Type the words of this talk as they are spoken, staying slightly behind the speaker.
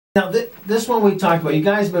Now, this one we talked about, you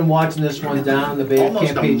guys have been watching this one down the Bay of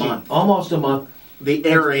Almost Campeche. a month. Almost a month. The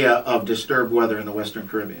area of disturbed weather in the Western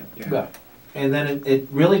Caribbean. Yeah. Yeah. And then it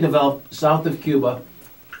really developed south of Cuba.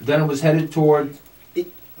 Then it was headed toward...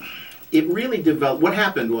 It really developed. What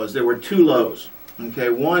happened was there were two lows. Okay,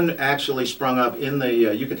 one actually sprung up in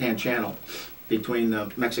the Yucatan Channel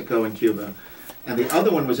between Mexico and Cuba, and the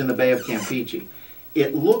other one was in the Bay of Campeche.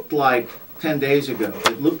 It looked like 10 days ago,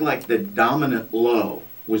 it looked like the dominant low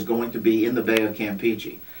was going to be in the Bay of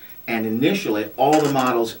Campeche. And initially, all the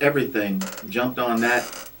models, everything, jumped on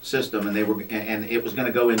that system, and it was going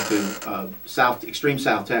to go into extreme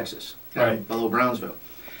South Texas, right below Brownsville.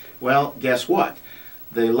 Well, guess what?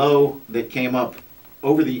 The low that came up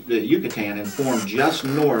over the Yucatan and formed just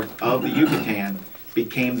north of the Yucatan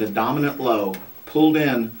became the dominant low, pulled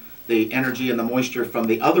in the energy and the moisture from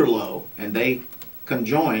the other low, and they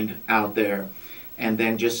conjoined out there, and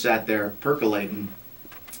then just sat there percolating,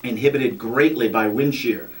 inhibited greatly by wind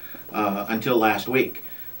shear until last week.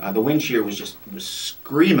 The wind shear was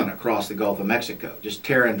screaming across the Gulf of Mexico, just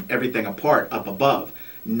tearing everything apart up above,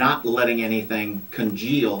 not letting anything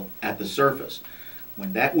congeal at the surface.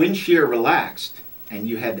 When that wind shear relaxed and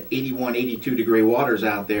you had the 81, 82 degree waters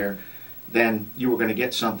out there, then you were going to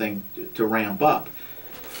get something to ramp up.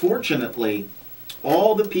 Fortunately,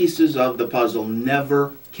 all the pieces of the puzzle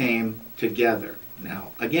never came together.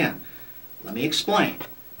 Now, again, let me explain.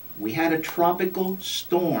 We had a tropical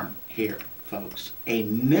storm here, folks, a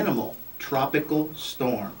minimal tropical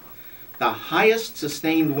storm. The highest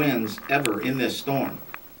sustained winds ever in this storm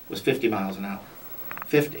was 50 miles an hour.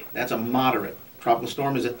 50, that's a moderate. Tropical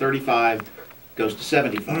storm is at 35, goes to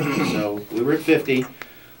 75. So we were at 50,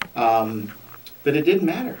 but it didn't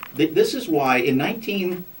matter. This is why in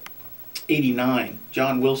 1989,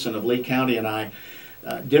 John Wilson of Lee County and I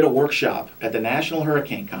did a workshop at the National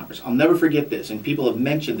Hurricane Conference. I'll never forget this, and people have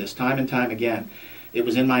mentioned this time and time again. It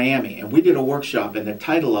was in Miami, and we did a workshop, and the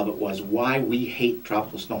title of it was Why We Hate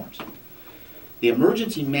Tropical Storms. The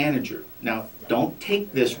emergency manager, now don't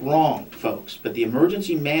take this wrong, folks, but the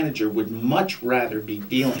emergency manager would much rather be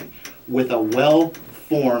dealing with a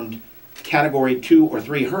well-formed Category 2 or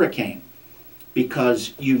 3 hurricane,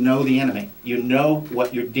 because you know the enemy, you know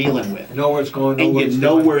what you're dealing with. You know where it's going, and you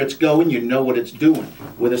know where it's going, you know what it's doing.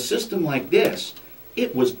 With a system like this,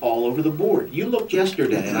 it was all over the board. You looked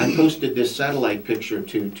yesterday, and I posted this satellite picture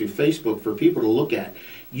to Facebook for people to look at.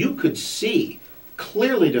 You could see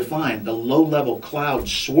clearly defined the low-level cloud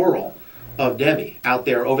swirl of Debbie out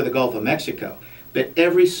there over the Gulf of Mexico. But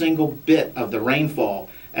every single bit of the rainfall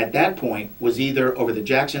at that point was either over the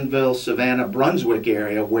Jacksonville, Savannah, Brunswick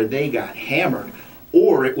area where they got hammered,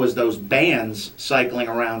 or it was those bands cycling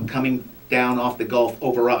around coming down off the Gulf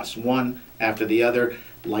over us, one after the other,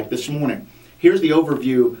 like this morning. Here's the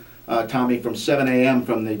overview, Tommy, from 7 a.m.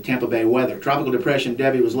 from the Tampa Bay weather. Tropical Depression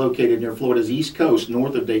Debbie was located near Florida's east coast,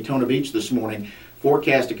 north of Daytona Beach this morning.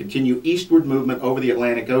 Forecast to continue eastward movement over the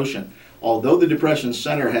Atlantic Ocean. Although the depression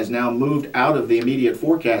center has now moved out of the immediate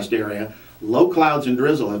forecast area, low clouds and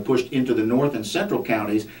drizzle have pushed into the north and central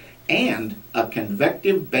counties, and a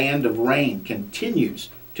convective band of rain continues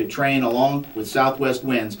to train along with southwest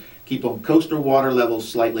winds, keeping coastal water levels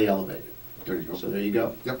slightly elevated. There you go. So there you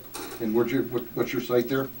go. Yep. And what's your site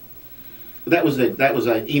there? That was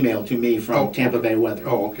an email to me from Tampa Bay Weather.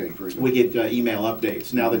 Oh, okay. Very good. We get email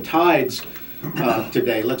updates. Now the tides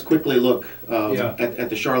today, let's quickly look at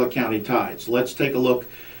the Charlotte County tides. Let's take a look.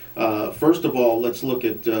 First of all, let's look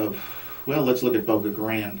at Boca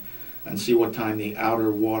Grande and see what time the outer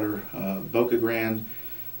water Boca Grande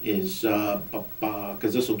is,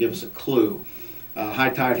 because this will give us a clue. High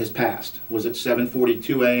tide has passed. Was at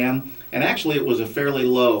 7:42 a.m. and actually it was a fairly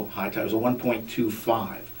low high tide. It was a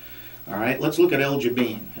 1.25. All right, let's look at El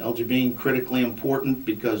Jabin. El Jabin, critically important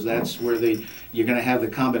because that's where you're going to have the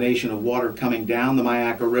combination of water coming down the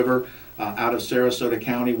Mayaca River out of Sarasota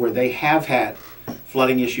County, where they have had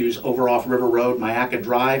flooding issues over off River Road, Mayaca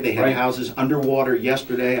Drive. They had houses underwater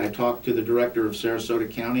yesterday. I talked to the director of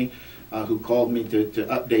Sarasota County who called me to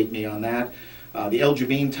update me on that. The El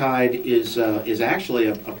Jabin tide is actually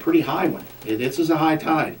a pretty high one. This is a high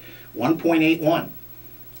tide, 1.81.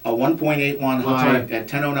 A 1.81 high at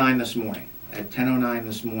 10:09 this morning. At 10:09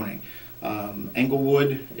 this morning.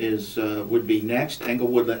 Englewood would be next.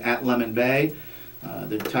 Englewood at Lemon Bay.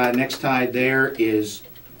 The next tide there has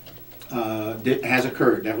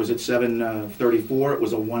occurred. That was at 7:34. It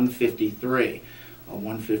was a 153. A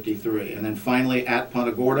 153. And then finally at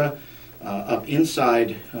Punta Gorda, up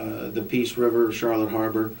inside the Peace River, Charlotte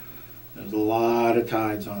Harbor. There's a lot of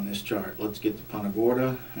tides on this chart. Let's get to Punta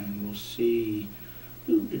Gorda and we'll see.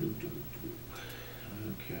 Okay,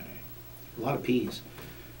 a lot of P's.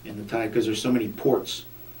 in the tide because there's so many ports.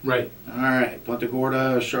 Right. All right, Punta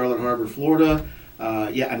Gorda, Charlotte Harbor, Florida.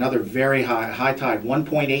 Yeah, another very high tide,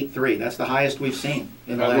 1.83. That's the highest we've seen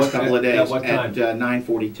in the last couple of days at what time? at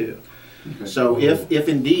 9:42. Okay. So if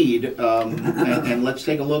indeed, and let's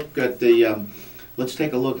take a look at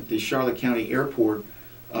the Charlotte County Airport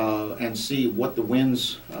and see what the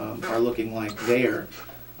winds are looking like there.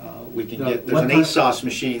 We can Now, get, there's what an time- ASOS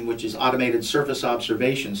machine, which is Automated Surface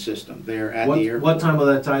Observation System there at the airport. What time will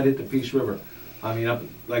that tide hit the Peace River? I mean, up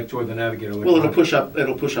like toward the Navigator. Well, it'll push up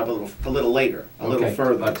a little later, a little Okay,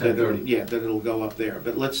 further. about 10:30. Yeah, that it'll go up there.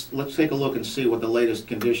 But let's take a look and see what the latest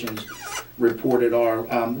conditions reported are.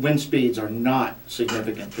 Wind speeds are not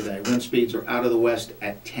significant today. Wind speeds are out of the west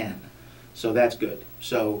at 10. So that's good.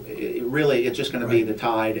 So it's just going to be Right. the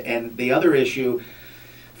tide. And the other issue,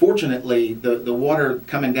 fortunately, the water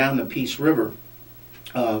coming down the Peace River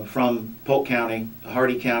from Polk County,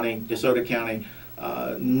 Hardy County, DeSoto County,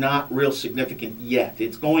 not real significant yet.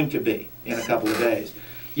 It's going to be in a couple of days.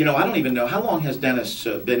 You know, I don't even know, how long has Dennis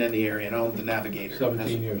been in the area and owned the Navigator?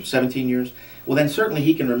 17 years. 17 years? Well, then certainly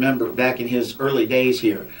he can remember back in his early days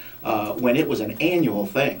here when it was an annual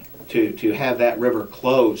thing to have that river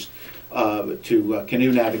closed to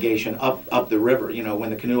canoe navigation up the river. You know,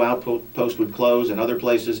 when the canoe outpost would close and other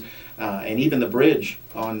places, and even the bridge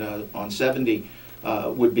on 70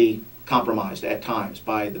 would be compromised at times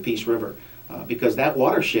by the Peace River. Because that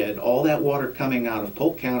watershed, all that water coming out of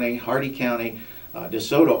Polk County, Hardy County,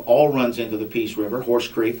 DeSoto, all runs into the Peace River, Horse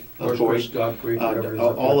Creek, of course. Creek, Dog Creek, whatever it is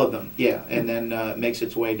up all there. of them, yeah, and then makes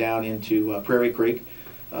its way down into Prairie Creek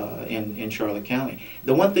in Charlotte County.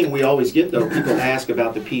 The one thing we always get, though, people ask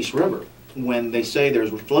about the Peace River. When they say there's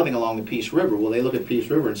flooding along the Peace River, well, they look at Peace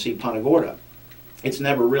River and see Punta Gorda. It's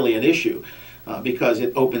never really an issue because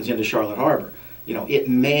it opens into Charlotte Harbor. You know, it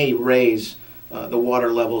may raise the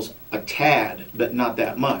water levels a tad, but not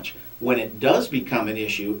that much. When it does become an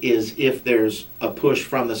issue is if there's a push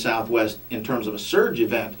from the southwest in terms of a surge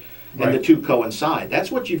event, and the Right. two coincide. That's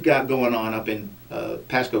what you've got going on up in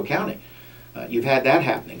Pasco County. You've had that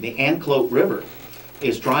happening. The Anclote River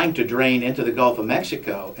is trying to drain into the Gulf of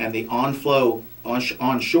Mexico, and the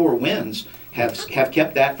onshore winds have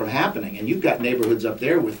kept that from happening. And you've got neighborhoods up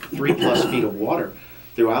there with 3+ feet of water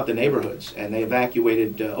throughout the neighborhoods, and they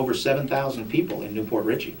evacuated over 7,000 people in Newport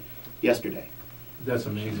Richey yesterday. That's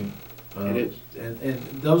amazing. It is. And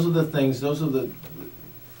those are the things, those are the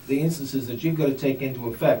instances that you've got to take into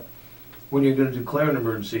effect when you're going to declare an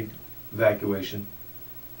emergency evacuation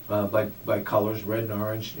by colors, red and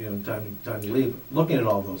orange, you know, time to leave. Looking at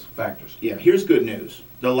all those factors. Yeah, here's good news.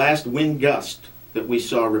 The last wind gust that we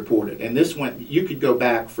saw reported, and this went, you could go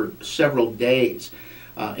back for several days.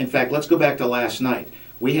 In fact, let's go back to last night.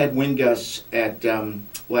 We had wind gusts at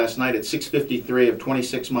last night at 6:53 of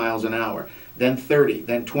 26 miles an hour, then 30,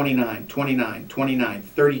 then 29, 29, 29,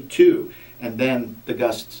 32, and then the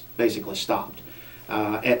gusts basically stopped.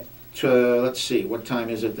 Let's see, what time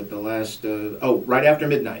is it that the last, right after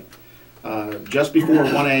midnight. Just before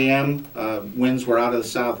 1 a.m., winds were out of the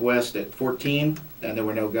southwest at 14, and there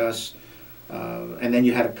were no gusts. And then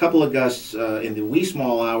you had a couple of gusts in the wee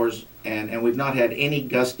small hours, and we've not had any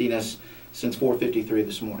gustiness since 4:53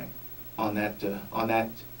 this morning on that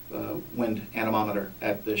wind anemometer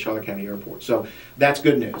at the Charlotte County Airport. So that's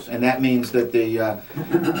good news, and that means that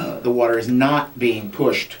the water is not being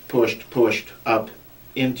pushed up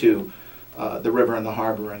into the river and the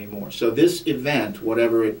harbor anymore. So this event,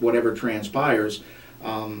 whatever transpires,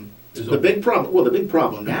 the big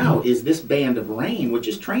problem now is this band of rain, which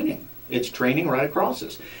is training. It's training right across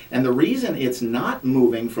us. And the reason it's not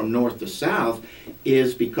moving from north to south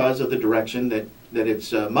is because of the direction that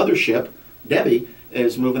its mothership, Debbie,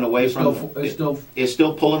 is moving away from. Is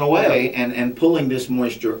still pulling away, yeah, and pulling this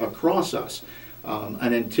moisture across us.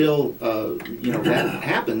 And until that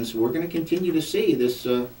happens, we're going to continue to see this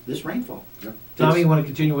rainfall. Yep. Tommy, you want to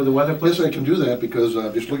continue with the weather, please? Yes, I can do that because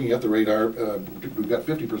just looking at the radar, we've got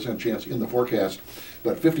 50% chance in the forecast,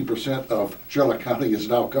 but 50% of Charlotte County is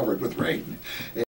now covered with rain.